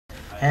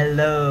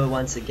Hello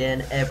once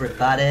again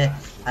everybody,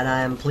 and I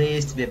am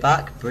pleased to be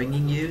back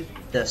bringing you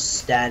the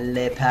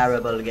Stanley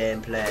Parable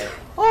gameplay.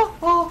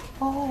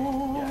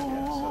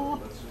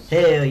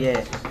 Hell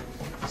yeah.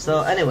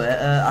 So anyway,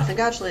 I think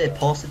I actually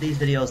posted these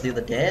videos the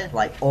other day,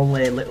 like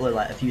only literally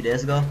like a few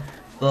days ago,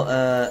 but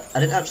I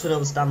didn't actually know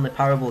the Stanley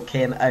Parable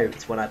came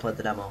out when I played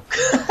the demo.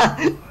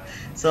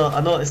 So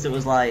I noticed it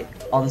was like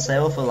on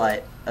sale for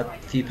like a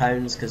few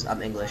pounds, because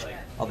I'm English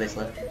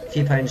obviously, a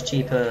few pounds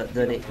cheaper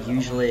than it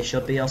usually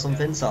should be or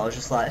something, so I was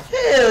just like,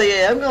 hell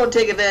yeah, I'm gonna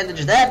take advantage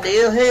of that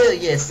deal, hell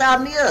yeah,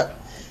 sign me up.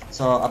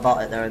 So I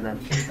bought it there and then,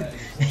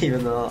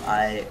 even though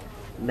I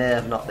may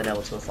have not been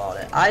able to afford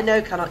it. I now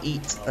cannot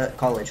eat at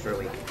college for a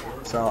week,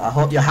 so I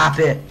hope you're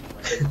happy.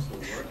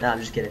 Nah, I'm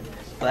just kidding.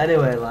 But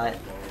anyway, like,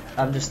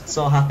 I'm just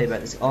so happy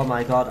about this. Oh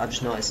my god, I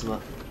just noticed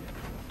something.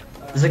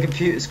 There's a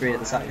computer screen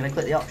at the side. Can I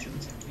click the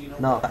options?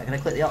 No, can I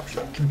click the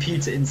option?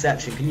 Computer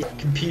inception.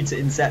 Computer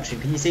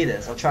inception? Can you see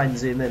this? I'll try and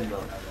zoom in,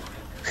 but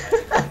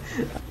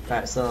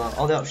right. So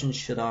all the options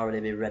should already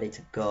be ready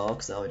to go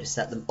because I already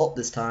set them up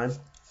this time.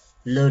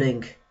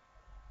 Loading.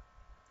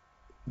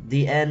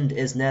 The end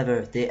is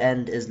never. The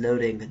end is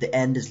loading. The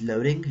end is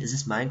loading. Is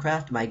this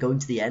Minecraft? Am I going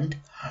to the end?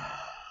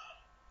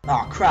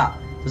 Oh crap!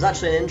 There's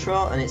actually an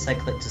intro and it said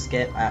click to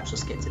skip. I actually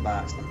skipped it by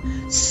accident.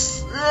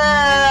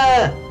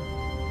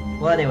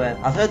 Well anyway,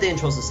 I've heard the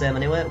intro's the same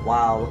anyway.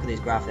 Wow, look at these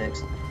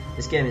graphics.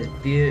 This game is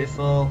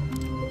beautiful.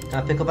 Can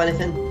I pick up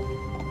anything?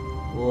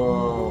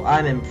 Whoa,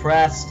 I'm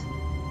impressed.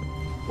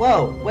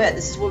 Whoa, wait,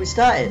 this is where we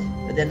started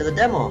at the end of the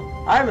demo.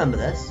 I remember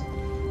this.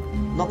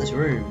 Not this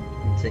room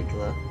in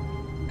particular.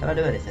 Can I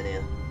do anything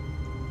here?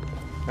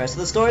 Right, so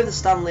the story of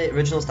the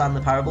original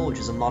Stanley Parable, which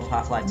is a mod of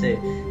Half-Life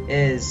 2,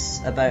 is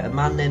about a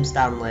man named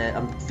Stanley.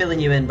 I'm filling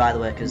you in, by the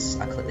way, because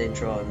I clicked the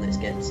intro on this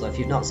game, so if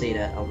you've not seen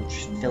it, I'm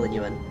just filling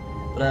you in.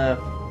 But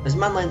there's a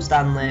man named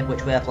Stanley,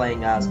 which we're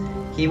playing as.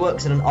 He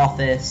works in an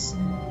office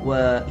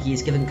where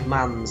he's given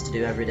commands to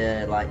do every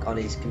day, like on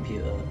his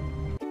computer.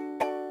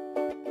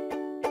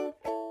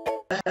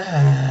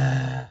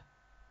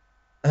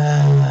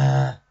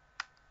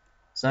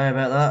 Sorry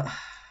about that.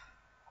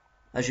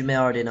 As you may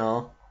already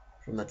know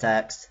from the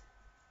text,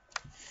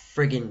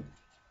 friggin'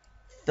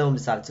 film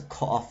decided to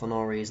cut off for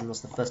no reason.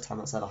 That's the first time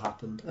that's ever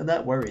happened, and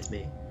that worries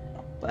me.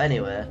 But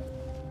anyway,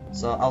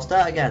 so I'll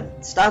start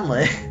again.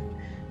 Stanley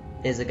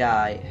is a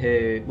guy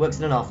who works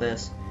in an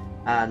office,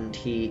 and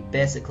he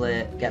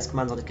basically gets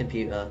commands on his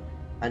computer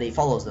and he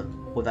follows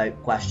them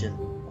without question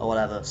or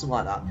whatever, something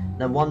like that. And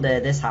then one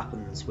day this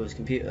happens with his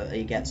computer.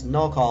 He gets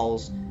no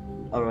calls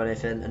or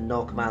anything and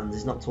no commands.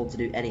 He's not told to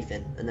do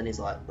anything, and then he's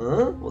like,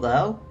 what the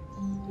hell?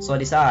 So he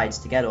decides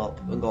to get up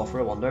and go for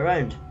a wander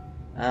around,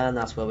 and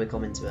that's where we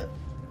come into it.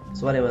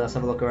 So anyway, let's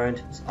have a look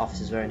around. This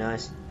office is very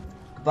nice.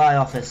 Goodbye,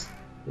 office.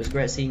 It was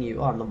great seeing you.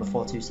 Oh, I'm number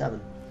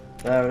 427.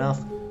 Fair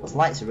enough. Those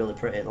lights are really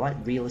pretty. They're like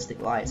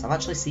realistic lights. I've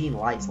actually seen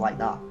lights like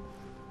that.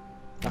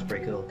 That's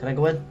pretty cool. Can I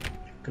go in?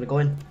 Can I go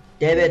in?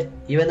 David,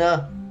 you in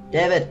there?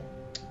 David!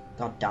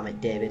 God damn it,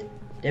 David.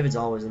 David's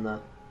always in there.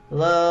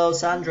 Hello,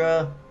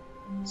 Sandra.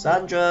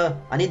 Sandra,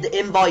 I need the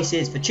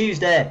invoices for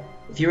Tuesday.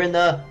 If you're in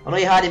there, I know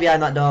you're hiding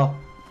behind that door.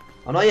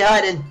 I know you're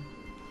hiding.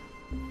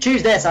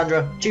 Tuesday,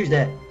 Sandra.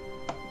 Tuesday.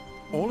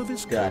 All of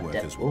his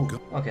co-workers will go.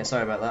 Okay,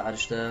 sorry about that. I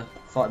just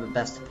thought it would be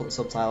best to put the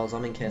subtitles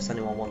on in case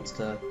anyone wants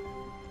to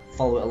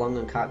follow it along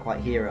and can't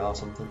quite hear it or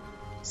something.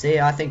 See,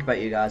 I think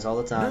about you guys all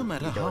the time. No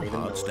matter how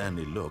hard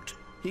Stanley looked,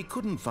 he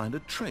couldn't find a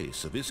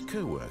trace of his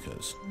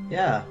co-workers.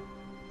 Yeah.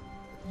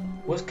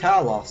 Where's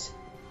Carlos?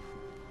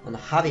 And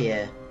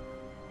Javier?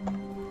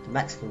 The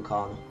Mexican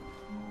corner.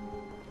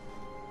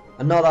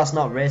 And no, that's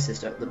not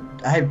racist.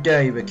 How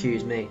dare you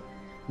accuse me?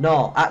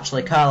 No,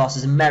 actually, Carlos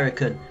is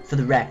American, for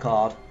the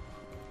record.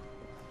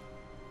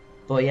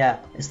 But yeah,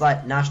 it's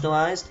like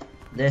nationalized.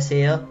 This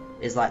here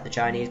is like the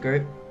Chinese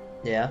group.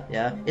 Yeah,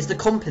 yeah. It's the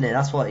company.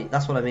 That's what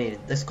I mean.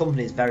 This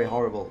company is very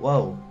horrible.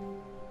 Whoa.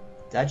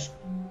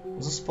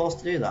 Was I supposed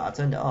to do that? I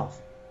turned it off.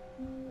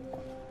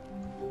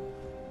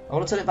 I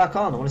want to turn it back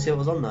on. I want to see what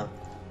was on there.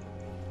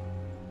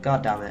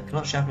 God damn it. Can I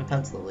not sharpen a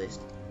pencil at least?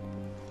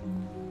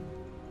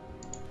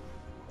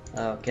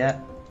 Okay.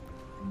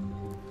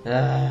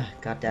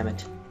 God damn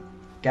it.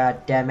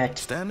 God damn it.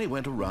 Stanley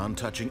went around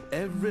touching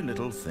every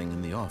little thing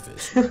in the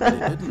office, but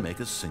it didn't make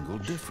a single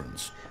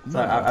difference.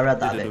 Sorry, I read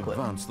that a bit quick.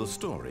 Did it advance the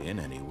story in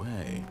any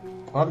way?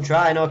 Well, I'm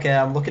trying, okay,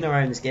 I'm looking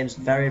around. This game's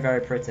very,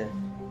 very pretty.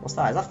 What's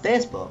that? Is that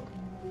Facebook?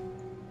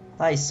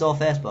 That is so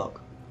Facebook.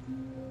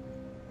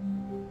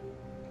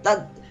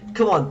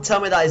 Come on, tell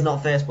me that is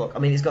not Facebook. I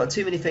mean, it's got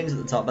too many things at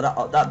the top,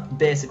 but that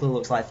basically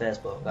looks like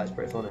Facebook. That's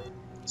pretty funny.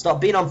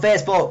 Stop being on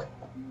Facebook!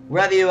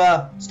 Wherever you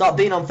are, stop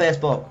being on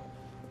Facebook!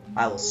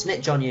 I will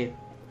snitch on you.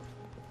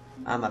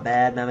 I'm a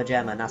bad mama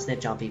jamma and I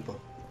snitch on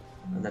people.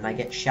 And then I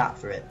get shot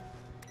for it.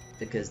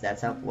 Because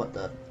that's how,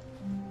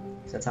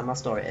 that's how my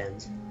story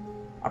ends.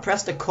 I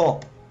pressed a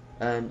cup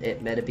and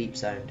it made a beep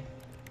sound.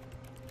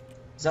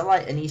 Is that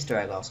like an Easter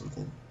egg or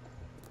something?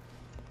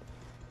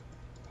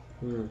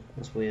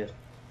 That's weird.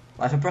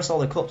 Like if I press all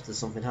the cups, does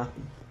something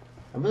happen?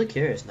 I'm really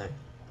curious now.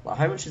 Like,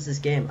 how much does this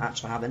game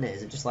actually have in it?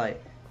 Is it just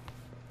like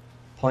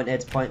point A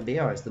to point B,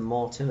 or is there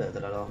more to it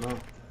that I don't know?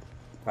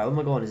 Right, where am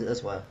I going? Is it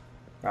this way?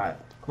 Right,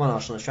 come on,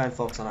 Ashley, let's try and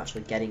focus on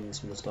actually getting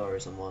some of the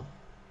story somewhere.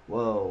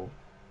 Whoa.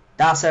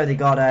 That's how they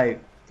got out.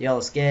 They all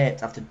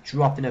escaped after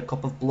dropping a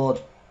cup of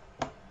blood.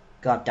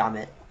 God damn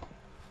it.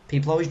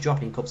 People always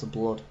dropping cups of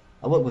blood.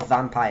 I work with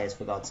vampires,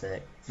 for God's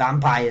sake.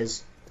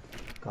 Vampires!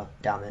 God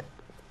damn it.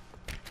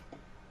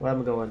 Where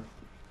am I going?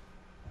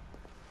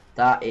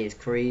 That is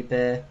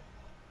creepy.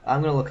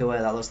 I'm gonna look away.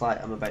 That looks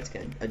like I'm about to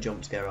get a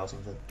jump scare or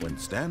something. When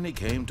Stanley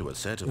came to a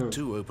set of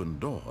 2 open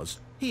doors,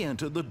 he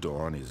entered the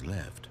door on his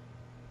left.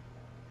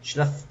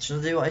 Should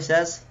I do what he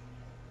says?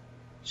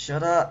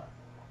 Should I?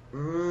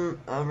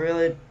 I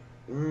really...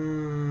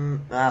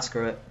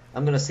 screw it.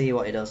 I'm gonna see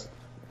what he does.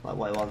 Like,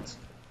 what he wants.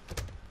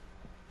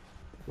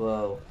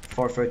 Whoa.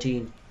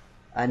 413.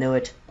 I knew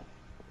it.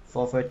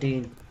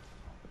 413.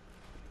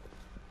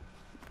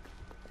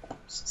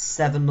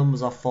 7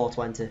 numbers off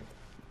 420.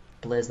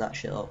 Blaze that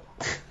shit up.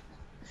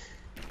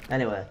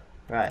 Anyway,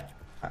 right.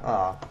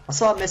 Oh, I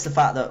sort of miss the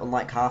fact that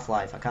unlike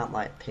Half-Life, I can't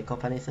like pick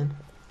up anything.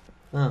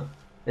 Oh,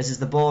 this is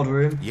the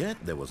boardroom. Yet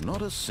there was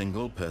not a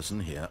single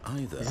person here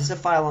either. Is this a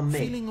file on me?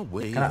 Feeling a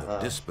wave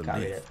of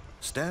disbelief,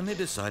 Stanley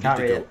decided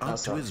to go up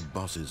to his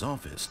boss's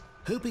office,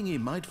 hoping he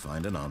might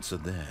find an answer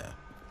there.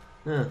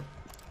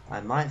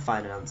 I might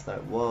find an answer.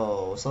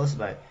 Whoa, so this is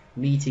about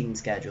meeting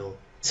schedule.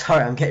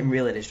 Sorry, I'm getting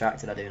really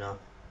distracted, I do know.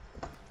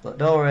 But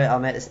don't worry, I'll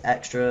make this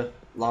extra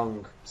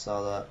long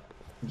so that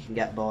you can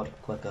get bored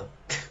quicker.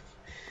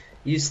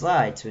 Use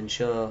slide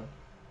to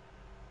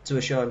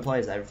assure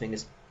employees that everything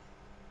is...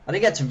 I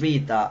didn't get to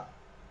read that.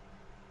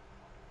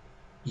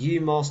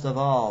 You most of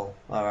all.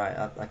 Alright,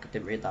 I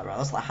didn't read that right.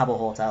 That's like Habbo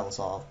Hotel,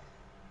 sort of.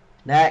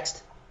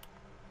 Next.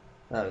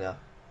 There we go.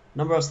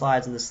 Number of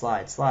slides in the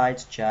slide.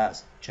 Slides,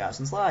 charts, charts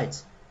and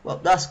slides. Well,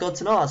 that's good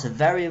to know. That's a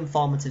very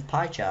informative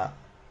pie chart.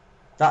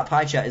 That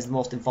pie chart is the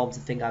most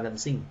informative thing I've ever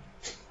seen.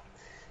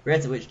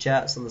 Rate at which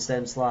charts on the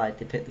same slide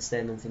depict the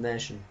same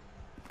information.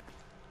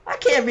 I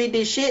can't read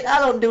this shit. I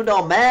don't do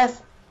no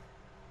math.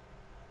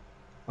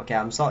 Okay,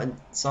 I'm sort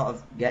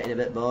of getting a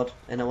bit bored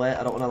in a way.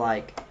 I don't want to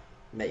like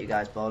make you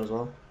guys bored as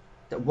well.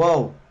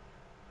 Whoa.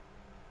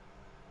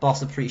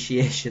 Boss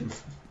appreciation.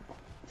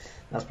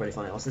 That's pretty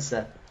funny. What's this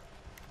say?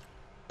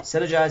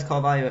 Synergize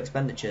core value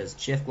expenditures.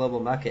 Shift global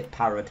market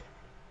parod.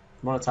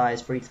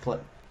 Monetize free to play.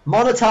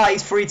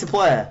 Monetize free to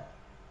play.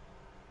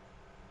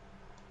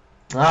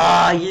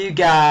 Ah, you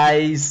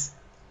guys.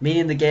 Me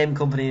and the game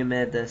company who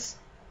made this.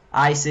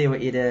 I see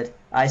what you did.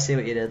 I see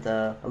what you did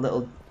there. A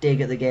little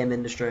dig at the game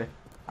industry.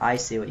 I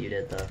see what you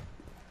did there.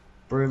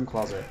 Broom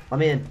closet. Let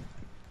me in.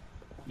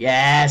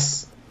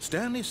 Yes!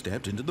 Stanley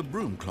stepped into the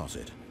broom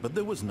closet, but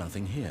there was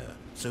nothing here,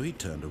 so he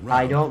turned around.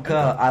 I don't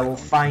care. I will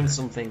find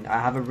something.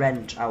 I have a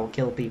wrench. I will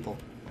kill people.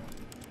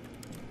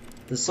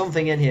 There's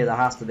something in here. There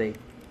has to be.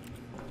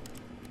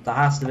 There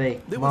has to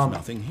be. There was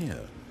nothing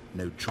here.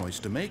 No choice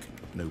to make,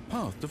 no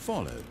path to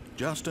follow.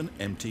 Just an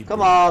empty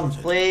Come on,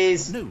 closet.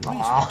 please. No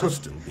reason to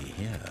still be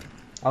here.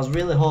 I was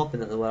really hoping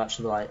that there were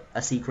actually like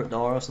a secret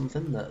door or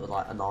something that would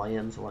like annoy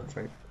him if I went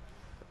through.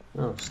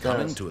 Oh, stairs.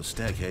 Coming to a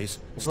staircase,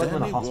 It's like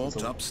Stanley in a hospital.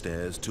 walked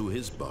upstairs to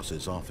his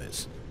boss's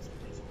office.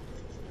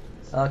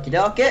 Okie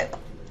dokie.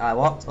 I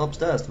walked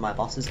upstairs to my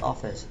boss's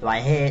office. Who I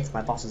hate.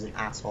 My boss is an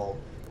asshole.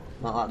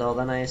 Not that door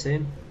then, I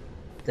assume.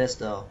 This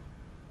door.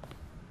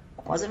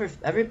 Why is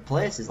every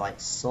place is like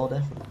so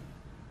different?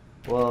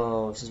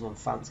 Whoa, this is one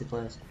fancy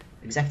place.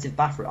 Executive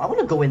bathroom. I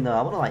want to go in there.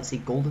 I want to like see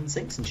golden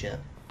sinks and shit.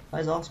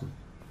 That is awesome.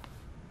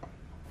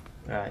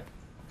 Right.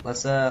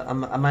 Let's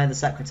am I the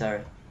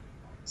secretary?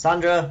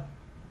 Sandra!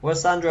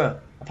 Where's Sandra?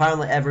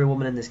 Apparently every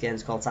woman in this game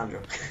is called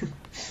Sandra.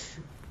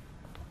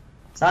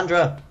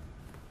 Sandra!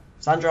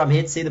 Sandra, I'm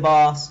here to see the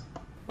boss.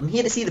 I'm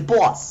here to see the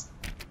boss.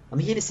 I'm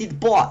here to see the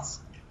boss.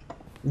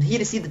 I'm here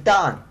to see the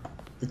Don.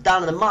 The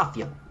Don of the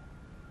Mafia.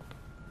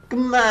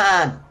 Come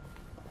on!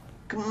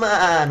 Come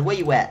on! Where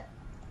you at?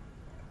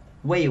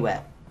 Where you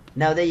at?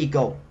 Now there you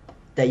go.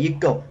 There you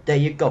go. There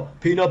you go.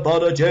 Peanut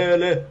butter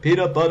jelly.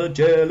 Peanut butter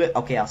jelly.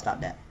 Okay, I'll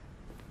stop that.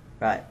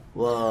 Right.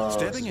 Whoa.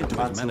 Stepping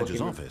into his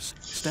manager's office,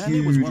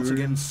 Stanley was once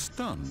again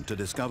stunned to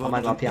discover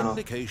not an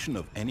indication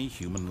of any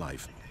human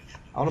life.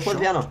 I want to play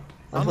the piano.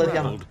 I want to play the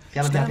piano.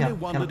 Piano, Stanley piano,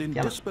 wondered piano, in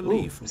piano.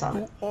 disbelief Ooh,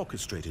 who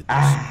orchestrated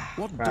this.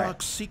 What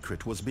dark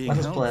secret was being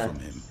held from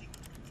him?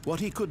 What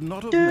he could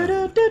not have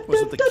known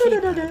was that the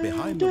keypad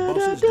behind the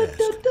boss's desk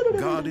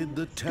guarded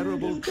the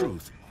terrible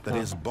truth that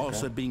his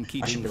boss had been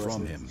keeping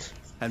from him.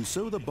 And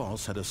so the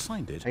boss had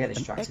assigned it an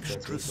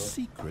extra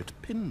secret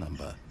PIN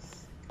number.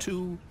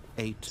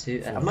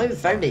 282. I've not even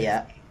found it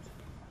yet.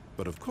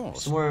 But of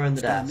course, somewhere in the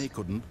Stanley desk.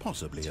 couldn't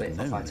possibly have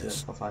known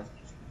this.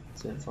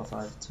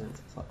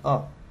 2845.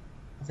 Oh,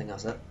 I think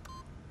that's it.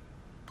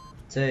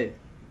 2,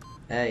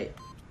 8,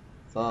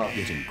 4,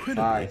 Yet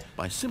incredibly, 5.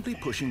 by simply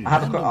pushing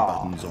random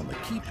buttons on the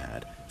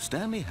keypad,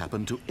 Stanley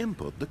happened to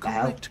input the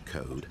correct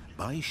code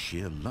by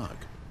sheer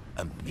luck.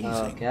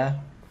 Amazing. Okay.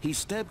 He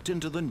stepped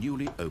into the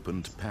newly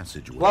opened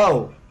passageway.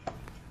 Whoa!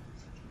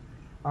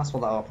 That's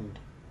what that opened.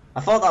 I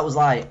thought that was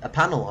like a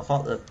panel. I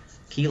thought the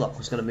key lock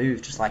was going to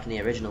move just like in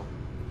the original.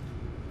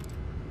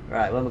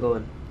 Right, where am I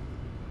going?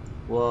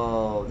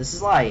 Whoa, this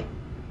is like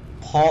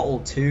Portal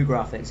 2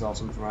 graphics or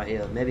something right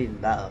here. Maybe even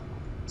better.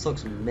 This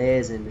looks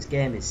amazing. This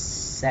game is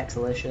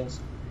sexalicious.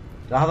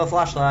 Do I have a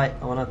flashlight?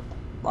 I want to,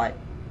 like...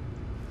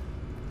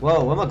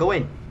 Whoa, where am I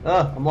going?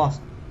 Oh, I'm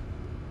lost.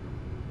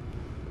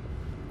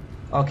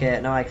 Okay,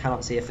 now I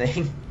cannot see a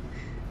thing.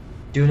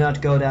 Do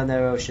not go down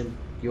there, ocean.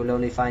 You will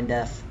only find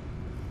death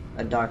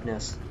and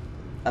darkness.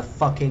 A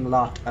fucking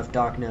lot of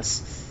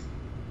darkness.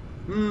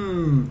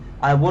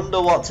 I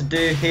wonder what to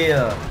do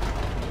here.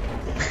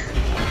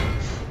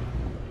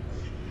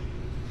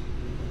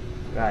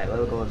 Right, where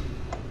are we going?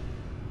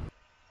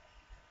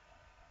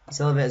 This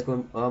elevator's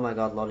going... Oh my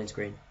god, loading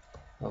screen.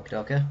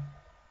 Okay.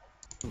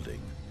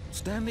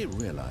 Stanley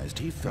realized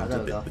he felt a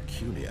bit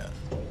peculiar.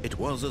 It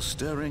was a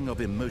stirring of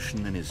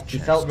emotion in his chest. He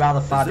felt rather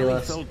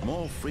fabulous. He felt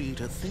more free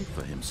to think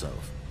for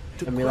himself.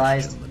 And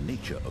realised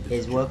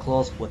his work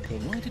clothes were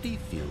pink. Why did he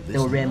feel this? They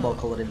were rainbow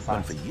coloured, in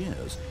fact. For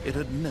years, it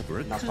had never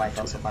occurred. That's why he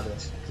felt so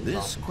fabulous.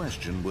 This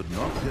question would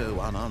not go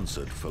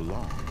unanswered for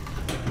long.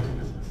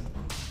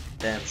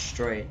 Damn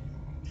straight.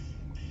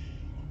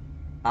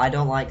 I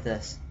don't like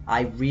this.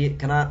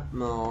 Can I?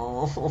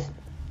 No.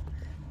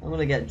 I'm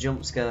gonna get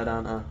jump scared,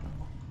 aren't I?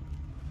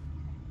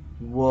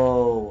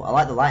 Whoa! I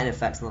like the lighting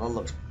effects, and that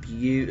looks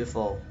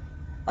beautiful.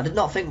 I did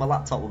not think my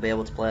laptop would be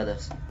able to play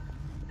this.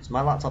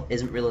 My laptop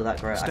isn't really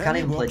that great. Stanley I can't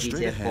even play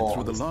GTA 4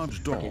 through the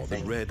large door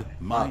that read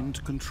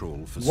mind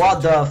control facility.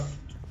 What the f...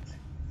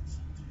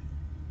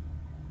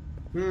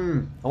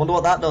 I wonder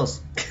what that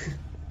does.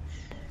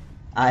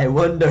 I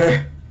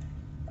wonder.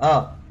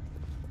 Oh.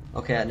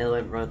 Okay, I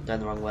nearly went down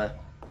the wrong way.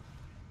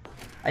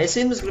 I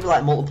assume there's going to be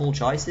like multiple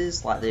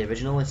choices, like the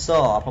original. If so,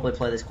 I'll probably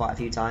play this quite a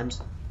few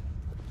times.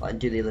 Like, and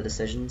do the other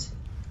decisions.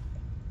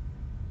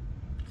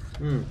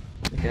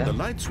 Okay. The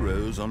lights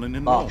rose on an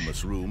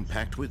enormous room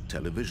packed with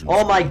television.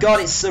 Oh my god,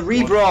 it's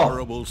Cerebro!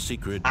 Horrible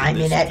secret I'm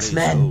in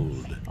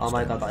X-Men! Oh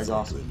my god, that is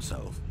awesome.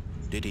 Himself.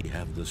 Did he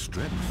have the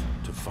strength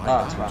to fight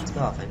that's right, let's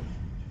go, I think.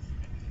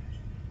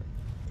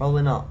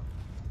 Probably not.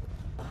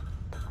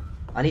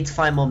 I need to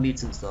find more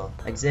mutants though.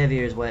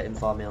 Xavier is waiting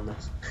for me on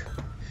this.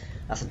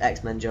 That's an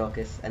X-Men joke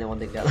if anyone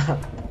didn't get that.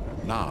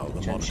 Now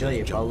the I'm sure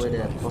you probably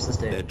did. What's this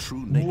do? Their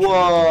true nature.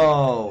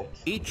 Whoa!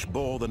 Each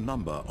bore the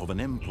number of an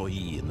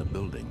employee in the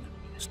building.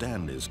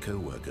 Stanley's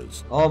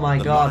co-workers. Oh my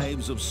god.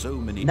 Lives of so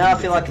many now I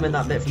feel like I'm in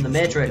that bit from the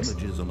Matrix.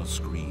 Images on a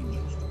screen.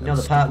 You know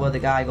the part where the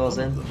guy goes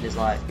in and he's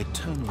like,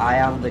 I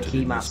am the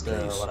keymaster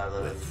or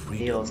whatever.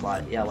 Neil's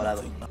like, yeah,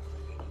 whatever.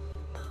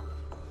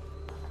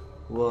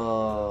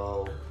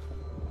 Whoa.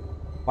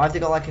 Why have they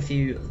got like a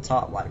few at the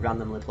top, like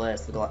randomly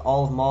placed? They've got like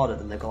all of them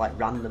ordered and they've got like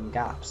random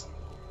gaps.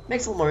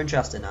 Makes it a little more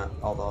interesting,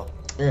 although.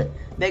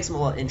 Makes it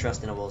more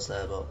interesting, I will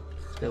say, but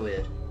it's a bit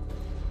weird.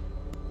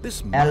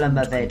 This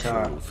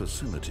elevator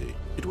facility,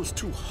 it was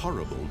too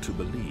horrible to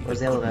believe. Where's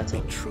the it elevator?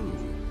 couldn't be true.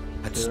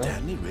 Had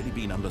Stanley really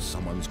been under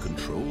someone's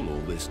control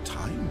all this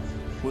time?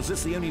 Was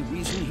this the only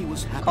reason he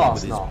was happy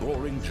with his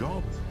boring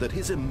job? That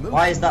his emotions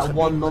Why is that had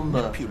one been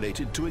number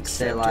manipulated to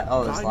accept say like,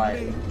 oh, it's like,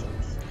 blindly?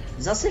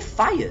 does that say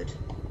fired?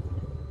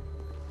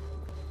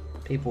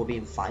 People were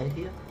being fired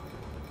here?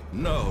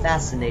 No.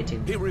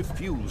 Fascinating. He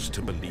refused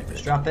to believe it.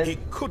 Strap in. He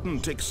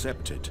couldn't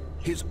accept it.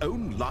 His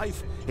own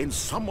life in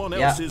someone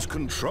else's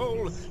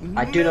control.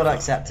 I do not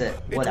accept it.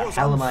 Where the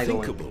hell am I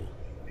going?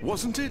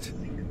 Wasn't it?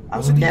 I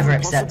would never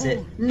accept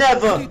it.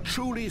 Never! He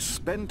truly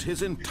spent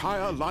his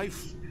entire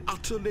life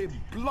utterly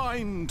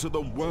blind to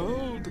the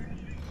world.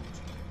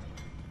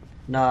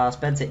 No, I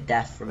spent it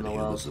deaf from the Here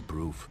world. was the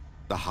proof.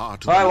 The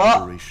heart of Sorry, the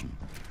what? operation.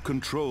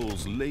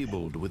 Controls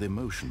labeled with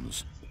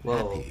emotions. Whoa.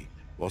 Happy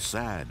or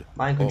sad.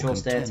 Mind control or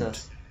content.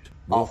 status.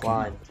 Walking,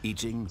 Offline.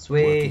 eating,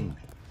 Sweet. working.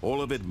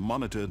 All of it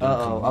monitored.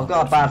 I've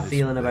got a bad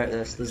feeling about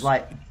this. There's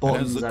like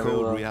buttons as the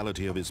everywhere. cold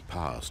reality of his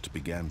past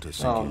began to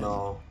sink Oh in,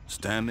 no.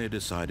 Stanley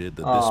decided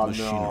that Oh, this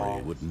machinery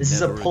no. would This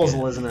is a never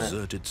puzzle, again isn't it?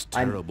 exert its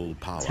I'm terrible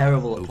power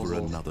terrible at over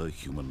puzzles. another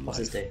human What's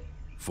life. this do?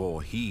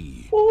 For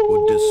he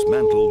would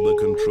dismantle the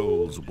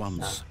controls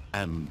once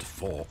and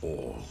for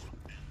all.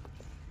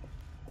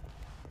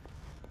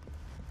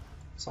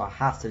 So I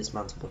have to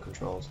dismantle the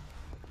controls.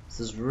 This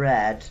is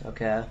red,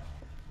 okay.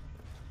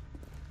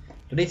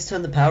 Do I need to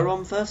turn the power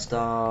on first,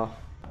 or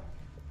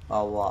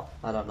what?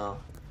 I don't know.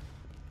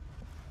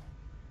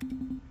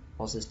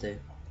 What's this do?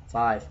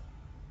 5.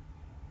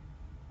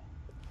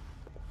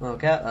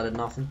 Okay, that did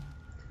nothing.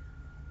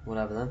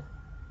 Whatever then.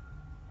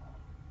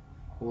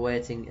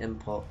 Waiting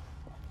input.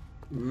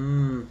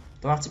 Do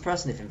I have to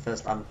press anything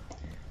first?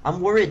 I'm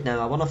worried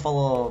now. I want to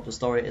follow the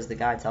story as the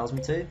guy tells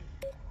me to.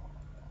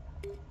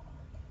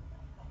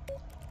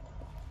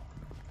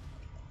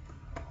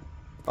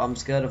 But I'm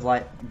scared of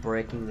like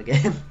breaking the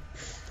game.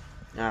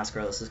 Nah,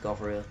 screw it, let's just go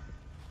for real.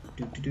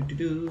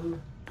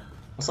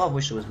 I sort of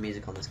wish there was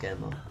music on this game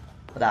though.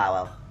 But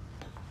well.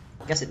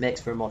 I guess it makes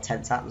for a more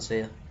tense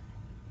atmosphere.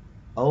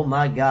 Oh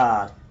my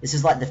god. This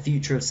is like the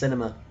future of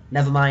cinema.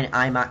 Never mind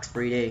IMAX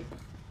 3D.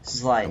 This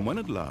is like And when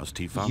at last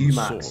he found UMAX.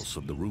 the source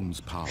of the room's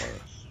power,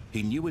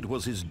 He knew it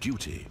was his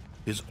duty,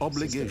 his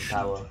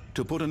obligation,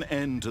 to put an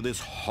end to this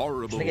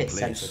horrible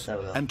place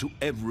and to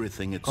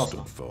everything it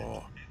stood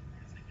for.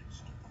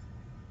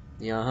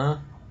 Yeah,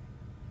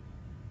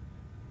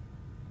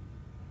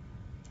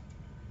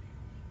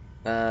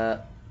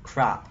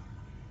 crap.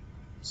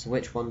 So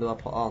which one do I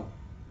put on?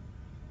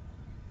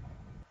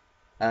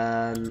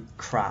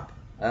 Crap.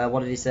 What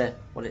did he say?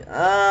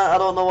 I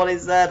don't know what he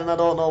said, and I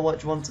don't know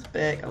which one to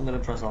pick. I'm gonna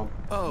press on.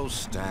 Oh,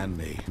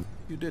 Stanley,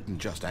 you didn't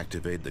just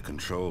activate the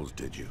controls,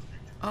 did you?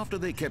 After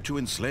they kept you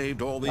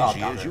enslaved all these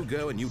years, you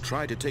go and you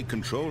try to take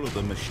control of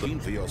the machine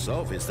for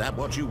yourself. Is that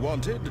what you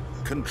wanted?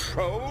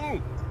 Control?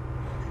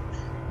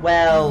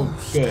 Well,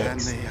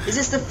 dicks. Is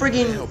this the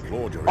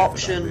frigging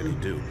option really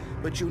do,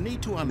 but you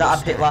need to that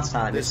I picked last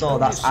time? If so,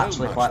 that's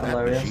actually quite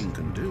hilarious.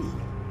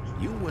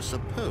 You were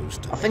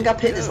supposed to. I think I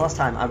picked this last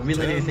time. I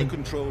really do think.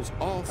 Controls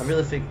off. I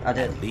really think I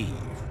did. Leave.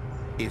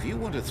 If you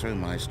want to throw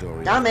my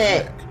story Damn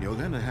it! back, you're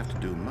going to have to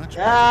do much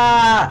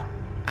better.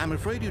 I'm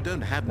afraid you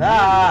don't have nearly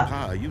the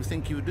power you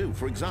think you do.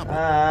 For example,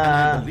 and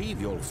I believe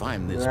you'll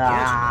find this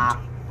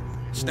pertinent.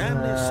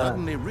 Stanley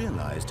suddenly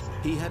realized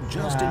he had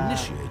just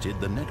initiated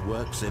the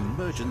network's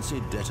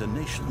emergency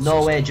detonation system.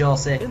 No way,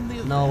 Josie.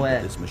 No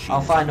way.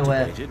 I'll find a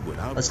way.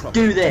 Let's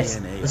do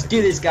this. Let's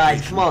do this,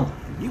 guys. Come on.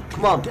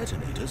 Come on.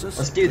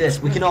 Let's do this.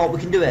 We can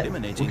do it.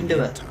 We can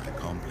do it.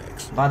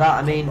 By that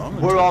I mean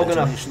we're all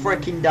gonna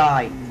freaking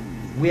die.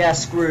 We are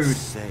screwed.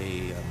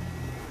 Say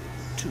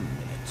 2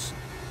 minutes.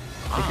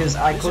 Because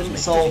I couldn't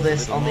solve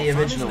this on the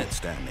original.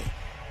 Stanley.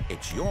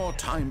 It's your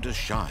time to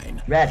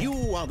shine. Red.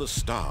 You are the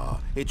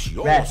star. It's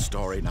your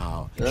story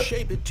now.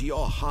 Shape it to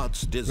your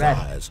heart's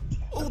desires.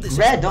 Oh, this is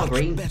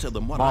much better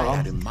than what I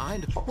had in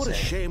mind. What a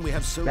shame we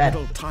have so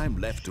little time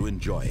left to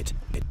enjoy it.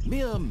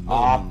 Mere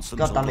moments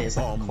until the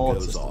bomb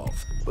goes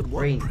off. But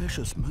what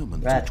precious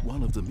moments each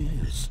one of them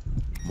is.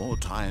 More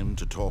time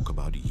to talk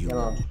about you,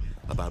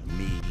 about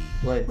me,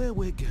 where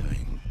we're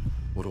going,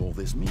 what all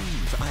this means.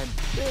 I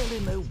barely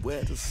know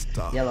where to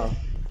start. Yellow.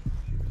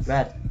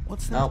 Red.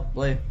 What's that? No,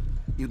 blue.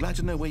 You'd like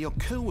to know where your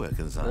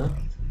co-workers are?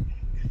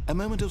 A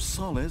moment of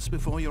solace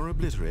before you're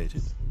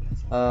obliterated?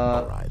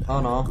 All right,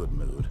 I'm in a good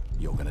mood.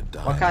 You're gonna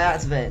die. Why can't I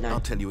activate it now? I'll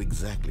tell you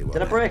exactly what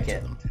Did I break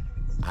it?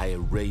 I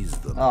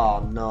erased them. Oh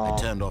no. I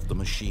turned off the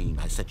machine.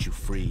 I set you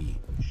free.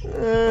 Of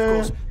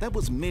course, that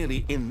was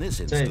merely in this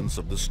instance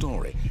of the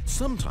story.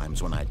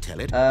 Sometimes when I tell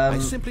it, I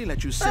simply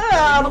let you sit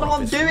there in your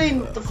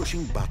office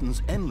pushing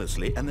buttons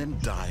endlessly and then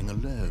dying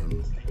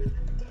alone.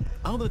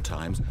 Other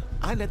times,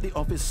 I let the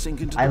office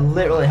sink into the I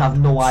literally have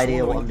no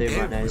idea what I'm doing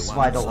right now. This is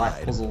why I don't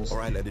like puzzles.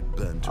 Or I let it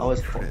burn to I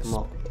always fuck them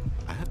up.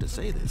 I have to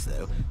say this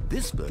though,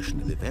 this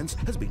version of events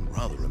has been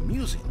rather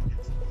amusing.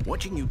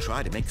 Watching you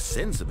try to make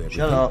sense of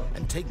everything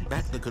and take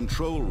back the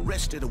control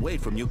wrested away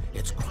from you,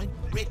 it's quite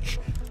rich.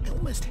 I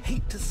almost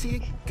hate to see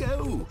it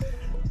go.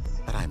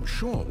 But I'm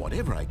sure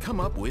whatever I come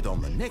up with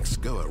on the next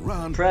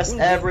go-around press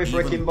every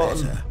freaking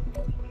button. Better.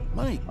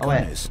 My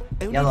goodness,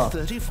 only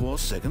 34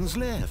 seconds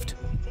left.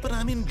 But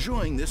I'm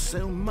enjoying this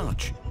so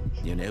much.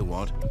 You know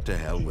what? To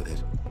hell with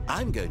it.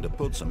 I'm going to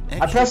put some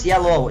extra. I pressed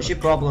yellow. What's your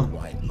problem?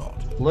 Why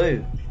not?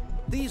 Blue.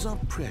 These are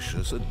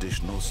precious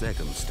additional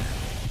seconds, Stanley.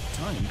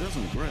 Time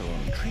doesn't grow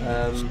on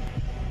trees.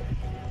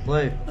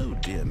 Blue. Oh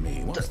dear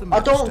me, what's the I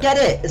don't get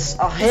it.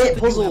 I hate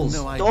puzzles.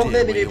 Don't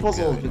make me do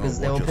puzzles because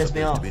they will piss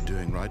me off. To be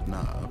doing right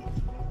now.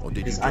 Or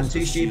did you I'm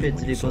too stupid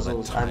to do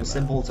puzzles. I'm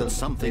simpleton.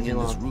 Something in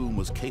this room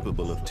was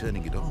capable of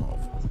turning it off.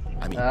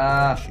 I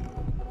mean,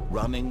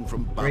 running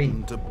from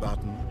button to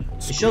button.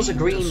 It shows a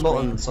green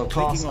button, so of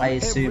course I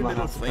assume I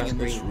have to press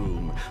green.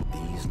 Room.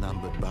 These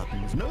numbered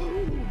buttons, no,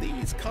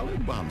 these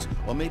colored ones,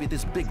 or maybe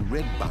this big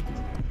red button,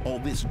 or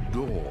this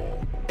door.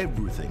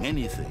 Everything,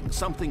 anything,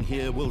 something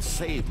here will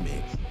save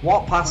me.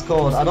 What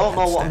passcode? I don't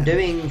know what I'm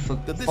doing, for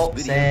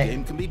fuck's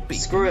sake.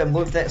 Screw it, I'm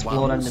going for the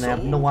explode ending. I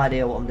have no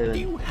idea what I'm doing. Do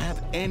you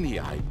have any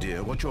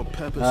idea what your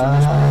purpose in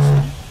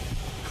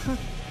this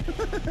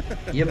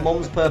is? Your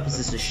mum's purpose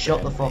is to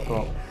shut the fuck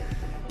up.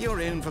 You're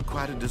in for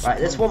quite a disappointment. Right,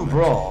 this one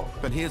broke.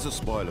 But here's a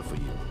spoiler for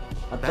you.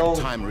 That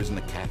timer isn't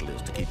a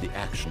catalyst to keep the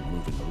action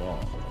moving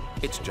along.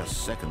 It's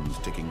just seconds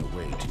ticking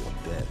away to your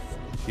death.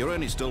 You're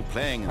only still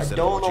playing instead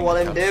of watching. I don't know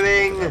what I'm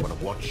doing. I want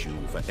to watch you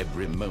for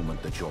every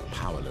moment that you're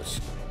powerless.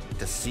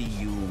 To see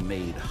you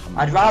made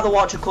humble. I'd rather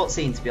watch a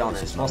cutscene, to be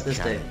honest. What's this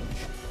do?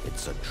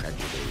 It's a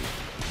tragedy.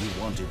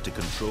 You wanted to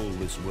control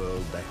this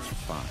world, that's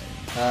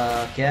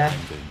fine. Okay.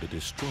 I'm going to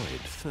destroy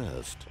it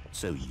first,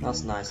 so you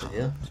That's nice of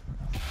you.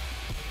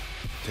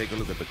 Take a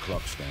look at the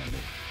clock, Stanley.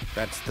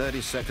 That's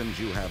 30 seconds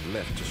you have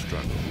left to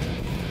struggle.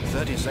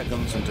 30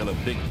 seconds until a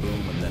big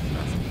boom and then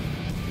nothing.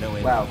 No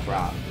end. Well,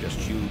 crap.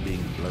 Just you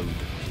being blown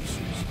to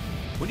pieces.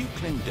 Will you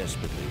cling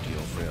desperately to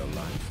your frail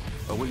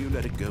life, or will you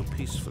let it go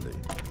peacefully?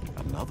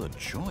 Another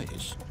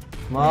choice.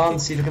 Come on,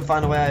 see if we can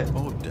find a way out.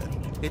 Or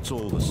don't. It's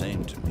all the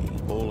same to me,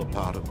 all a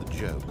part of the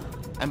joke.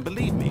 And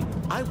believe me,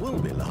 I will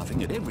be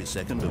laughing at every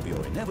second of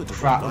your inevitable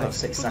crap, life. We've got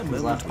 6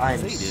 seconds left. I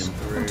am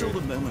screwed. Until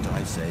the moment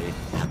I say,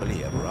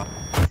 happily ever up.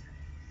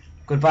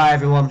 Goodbye,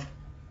 everyone.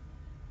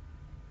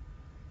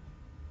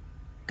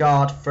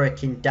 God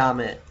freaking damn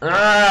it.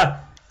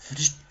 Ah!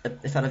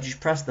 If I'd have just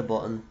pressed the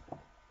button.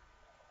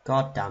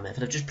 God damn it. If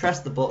I'd have just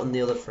pressed the button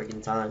the other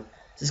freaking time.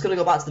 Is this going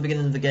to go back to the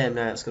beginning of the game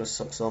now? It's going to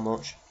suck so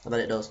much. I bet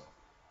it does.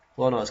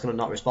 Well, no, it's going to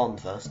not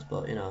respond first,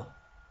 but, you know.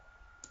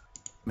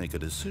 Make a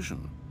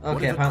decision. Okay,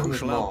 what if a apparently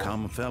crucial there's more.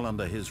 outcome fell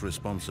under his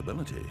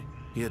responsibility?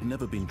 He had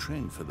never been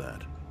trained for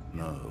that.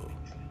 No.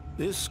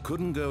 This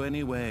couldn't go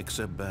anywhere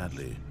except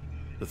badly.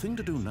 The thing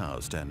to do now,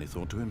 Stanley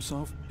thought to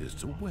himself, is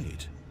to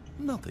wait.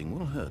 Nothing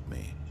will hurt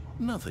me.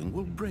 Nothing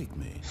will break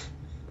me.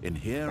 In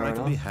here Fair I can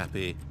enough. be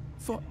happy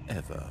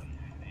forever.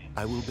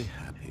 I will be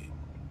happy.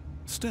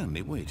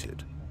 Stanley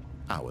waited.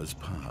 Hours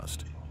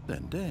passed,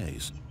 then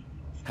days.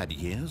 Had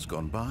years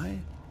gone by?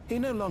 He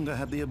no longer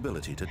had the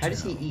ability to How tell.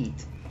 does he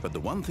eat? But the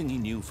one thing he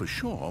knew for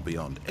sure,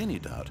 beyond any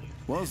doubt,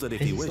 was that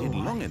if he waited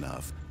long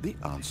enough, the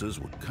answers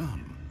would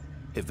come.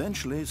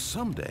 Eventually,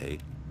 someday,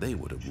 they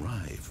would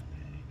arrive.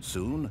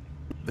 Soon,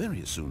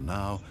 very soon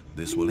now,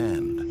 this will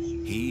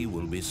end. He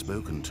will be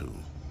spoken to.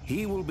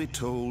 He will be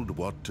told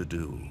what to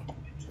do.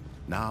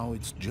 Now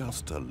it's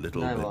just a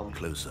little bit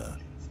closer.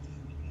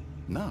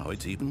 Now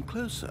it's even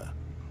closer.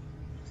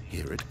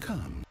 Here it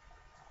comes.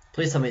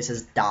 Please tell me it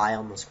says die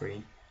on the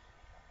screen.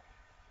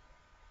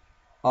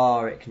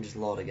 Or it can just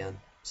load again.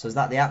 So is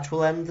that the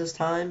actual end this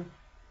time?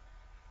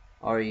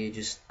 Or are you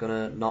just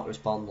gonna not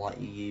respond like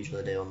you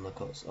usually do on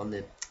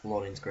the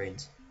loading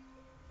screens?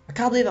 I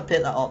can't believe I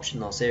picked that option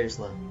though,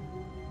 seriously.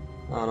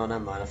 Oh no,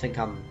 never mind. I think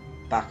I'm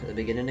back at the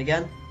beginning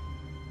again.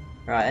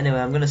 Right, anyway,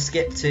 I'm gonna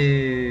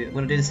do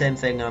the same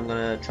thing and I'm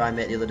gonna try and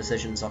make the other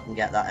decision so I can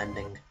get that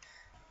ending.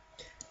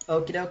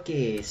 Okie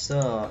dokie,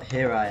 so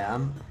here I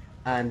am.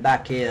 I'm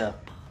back here.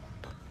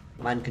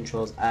 Mind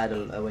controls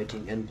idle,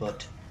 awaiting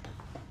input.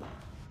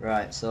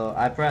 Right, so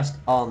I pressed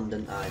on,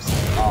 didn't I?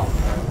 So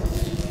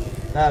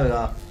on. There we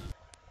go.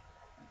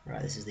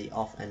 Right, this is the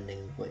off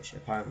ending, which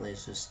apparently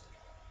is just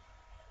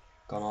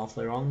gone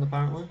awfully wrong,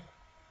 apparently.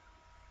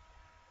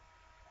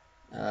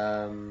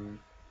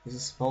 Is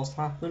this supposed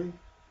to happen?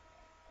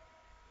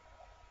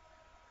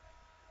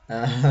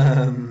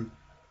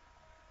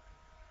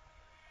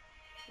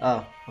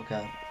 Oh,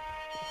 okay.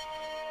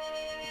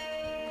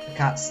 I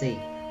can't see.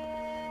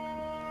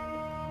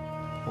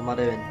 What am I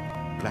doing?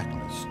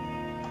 Blackness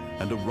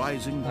and a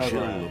rising Oh,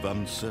 chill right. of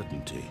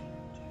uncertainty.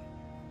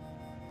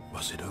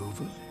 Was it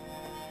over?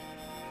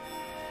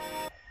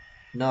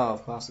 No,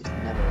 of course it's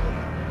never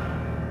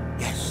over.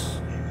 Yes.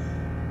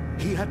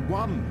 He had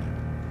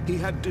won. He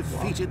had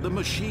defeated the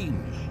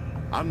machine.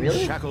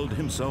 Unshackled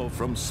himself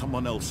from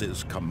someone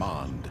else's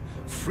command.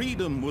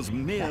 Freedom was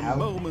mere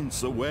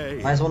moments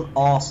away. That's one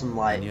awesome,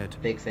 like, And yet,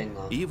 big thing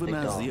though. Even big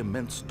as door. the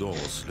immense door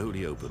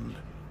slowly opened,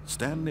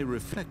 Stanley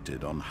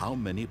reflected on how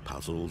many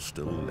puzzles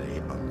still lay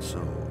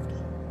unsolved.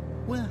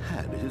 Where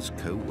had his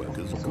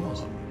co-workers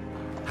gone?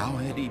 How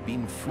had he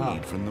been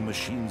freed from the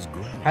machine's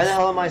grasp? How the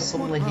hell am I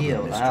suddenly What here?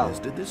 other What the hell?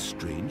 mysteries did this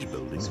strange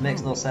building This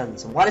makes no hold?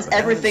 sense. And why does But as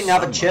everything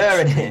have a sunlight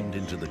chair in streamed it?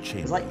 into the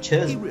chamber, like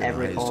chairs he in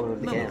every realized corner of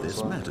the none game of as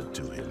this well. mattered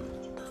to him,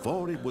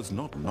 for it was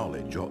not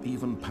knowledge or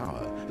even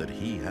power that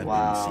he had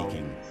Wow. been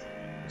seeking.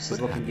 This But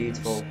is looking happiness.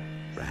 beautiful.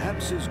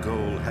 Perhaps his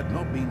goal had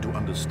not been to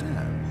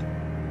understand,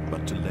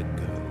 but to let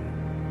go.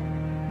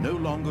 No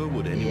longer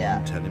would anyone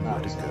Yeah, tell him that where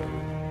to was go,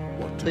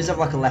 what to Please do, have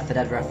like a Left 4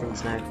 Dead or reference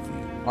how now. to feel.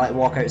 Like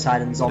walk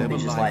outside and Whatever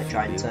zombies just life like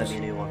try and he turn lives, me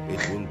a new one.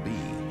 It will be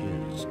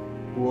his.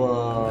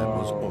 Whoa. That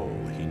was all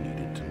he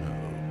needed to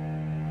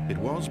know. It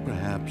was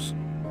perhaps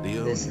the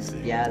only This is-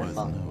 thing yeah, the worth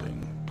fun.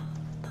 knowing.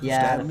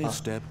 Yeah, Stanley the fuck.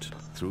 stepped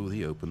through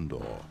the open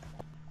door.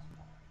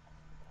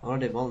 I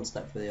want to do one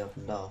step through the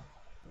open door.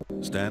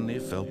 Stanley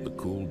felt the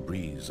cool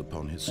breeze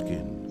upon his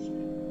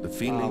skin, the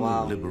feeling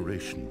wow. of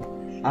liberation,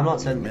 I'm not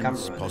the turning the camera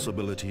immense right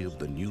possibility of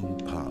the new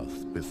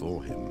path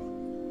before him.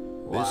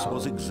 This Wow.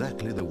 was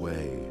exactly the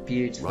way,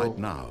 Beautiful. right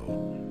now,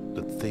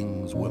 that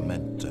things were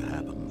meant to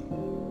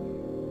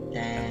happen.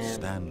 And Damn.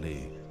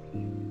 Stanley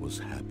was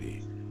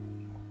happy.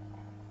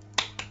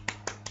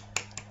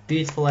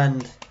 Beautiful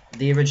end.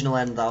 The original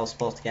end that I was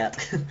supposed to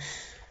get.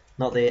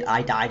 Not the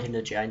I died in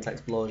a giant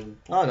explosion.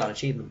 Oh, I got an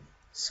achievement.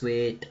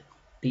 Sweet.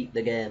 Beat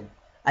the game.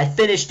 I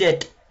finished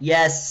it!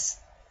 Yes!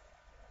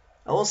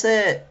 I will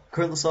say,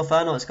 currently so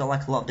far, I know it's got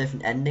like a lot of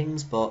different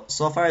endings, but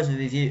so far as a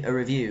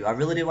review, I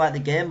really do like the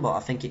game, but I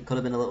think it could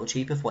have been a little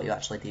cheaper for what you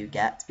actually do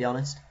get, to be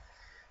honest.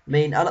 I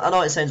mean, I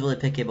know it sounds really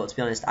picky, but to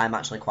be honest, I'm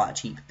actually quite a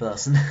cheap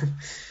person.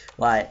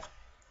 Like,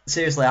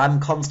 seriously, I'm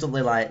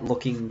constantly like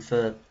looking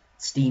for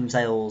Steam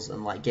sales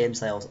and like game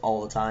sales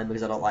all the time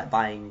because I don't like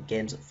buying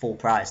games at full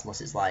price unless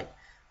it's like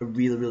a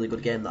really, really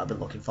good game that I've been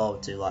looking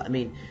forward to. Like, I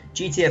mean,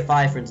 GTA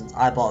 5, for instance,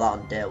 I bought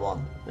that on day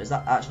one. Is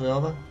that actually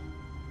over?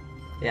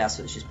 Yeah,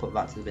 so it's just put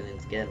back to the beginning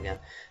of the game again.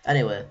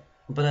 Anyway,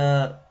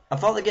 but I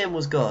thought the game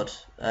was good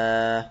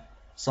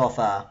so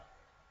far.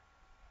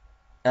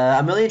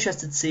 I'm really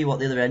interested to see what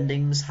the other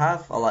endings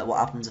have, or like what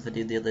happens if I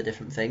do the other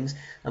different things.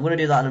 I'm going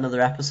to do that in another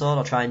episode.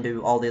 I'll try and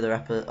do all the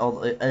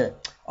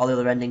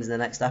other endings in the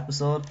next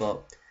episode.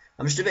 But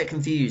I'm just a bit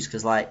confused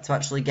because like to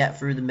actually get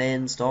through the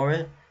main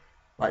story,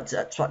 Like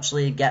to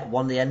actually get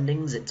one of the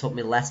endings, it took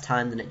me less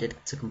time than it did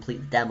to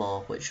complete the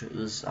demo, which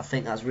was, I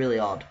think that's really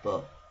odd,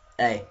 but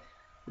hey,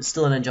 it's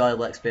still an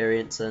enjoyable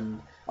experience,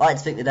 and I like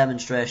to think the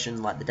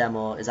demonstration, like the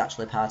demo, is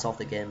actually part of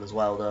the game as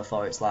well,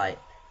 therefore it's like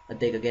a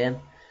bigger game.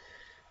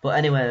 But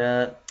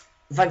anyway,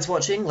 thanks for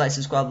watching, like,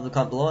 subscribe to the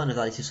comment below, and if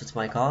that is useful to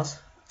my cause.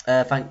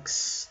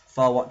 Thanks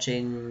for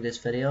watching this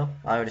video,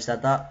 I already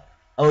said that.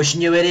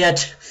 Ocean, you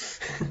idiot!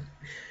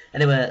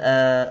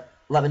 Anyway,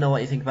 let me know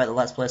what you think about the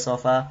Let's Play so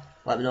far.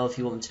 Let me know if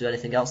you want me to do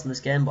anything else in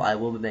this game, but I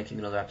will be making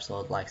another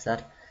episode, like I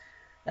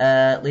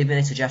said. Leave me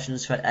any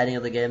suggestions for any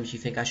other games you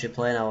think I should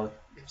play, and I'll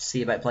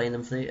see about playing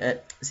them for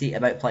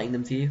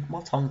you. I'm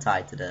all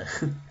tongue-tied today.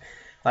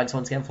 Thanks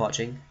once again for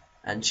watching,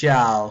 and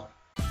ciao!